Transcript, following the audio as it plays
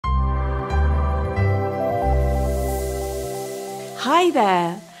Hi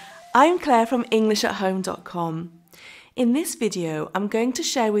there, I'm Claire from english-at-home.com. In this video, I'm going to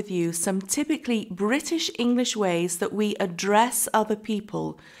share with you some typically British English ways that we address other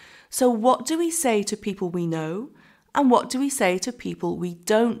people. So what do we say to people we know, and what do we say to people we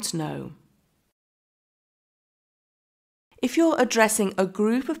don't know? If you're addressing a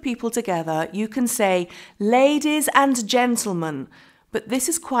group of people together, you can say ladies and gentlemen, but this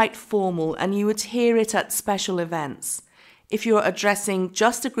is quite formal and you would hear it at special events. If you're addressing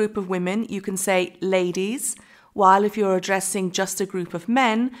just a group of women, you can say ladies, while if you're addressing just a group of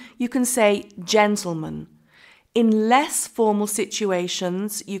men, you can say gentlemen. In less formal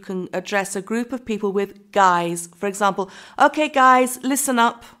situations, you can address a group of people with guys. For example, okay guys, listen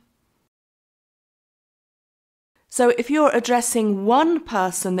up. So if you're addressing one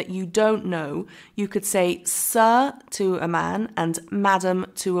person that you don't know, you could say sir to a man and madam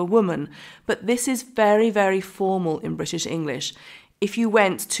to a woman. But this is very, very formal in British English. If you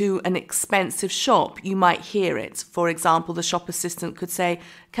went to an expensive shop, you might hear it. For example, the shop assistant could say,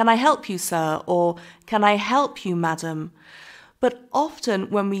 "Can I help you, sir?" or "Can I help you, madam?" But often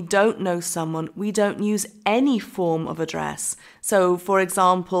when we don't know someone, we don't use any form of address. So, for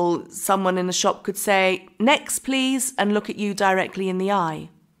example, someone in the shop could say, "Next, please," and look at you directly in the eye.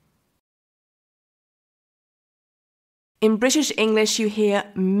 In British English, you hear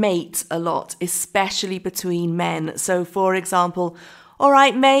mate a lot, especially between men. So, for example, "All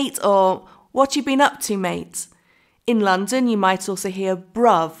right, mate," or "What you been up to, mate?" In London, you might also hear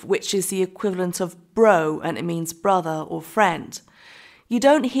bruv, which is the equivalent of bro, and it means brother or friend. You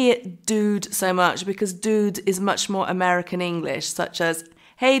don't hear dude so much because dude is much more American English, such as,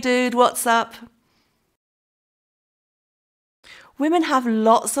 "Hey dude, what's up?" Women have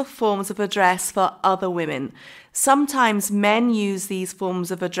lots of forms of address for other women. Sometimes men use these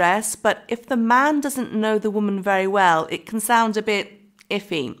forms of address, but if the man doesn't know the woman very well, it can sound a bit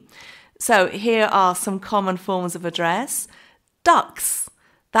iffy. So here are some common forms of address. Ducks,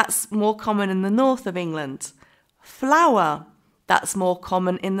 that's more common in the north of England. Flower, that's more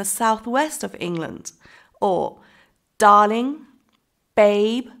common in the southwest of England. Or darling,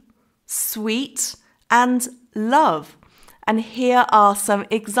 babe, sweet, and love. And here are some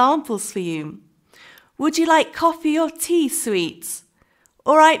examples for you. Would you like coffee or tea, sweet?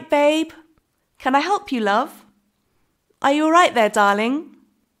 All right, babe. Can I help you, love? Are you all right there, darling?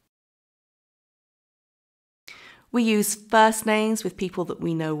 We use first names with people that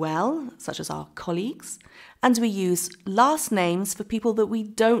we know well, such as our colleagues, and we use last names for people that we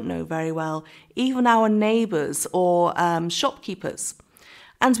don't know very well, even our neighbours or shopkeepers.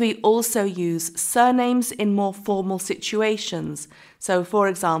 And we also use surnames in more formal situations. So, for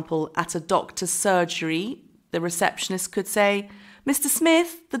example, at a doctor's surgery, the receptionist could say, "Mr.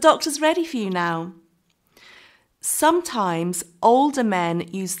 Smith, the doctor's ready for you now." Sometimes older men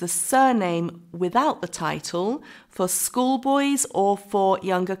use the surname without the title for schoolboys or for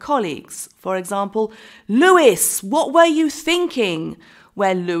younger colleagues. For example, "Lewis, what were you thinking?"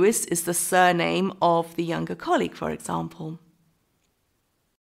 where Lewis is the surname of the younger colleague, for example.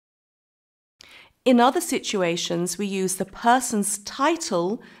 In other situations, we use the person's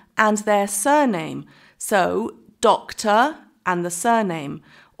title and their surname. So, doctor and the surname,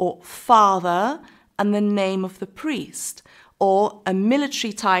 or father and the name of the priest, or a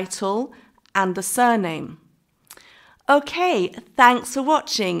military title and the surname. Okay, thanks for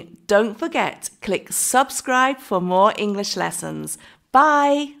watching. Don't forget, click subscribe for more English lessons.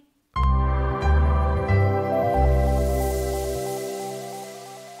 Bye!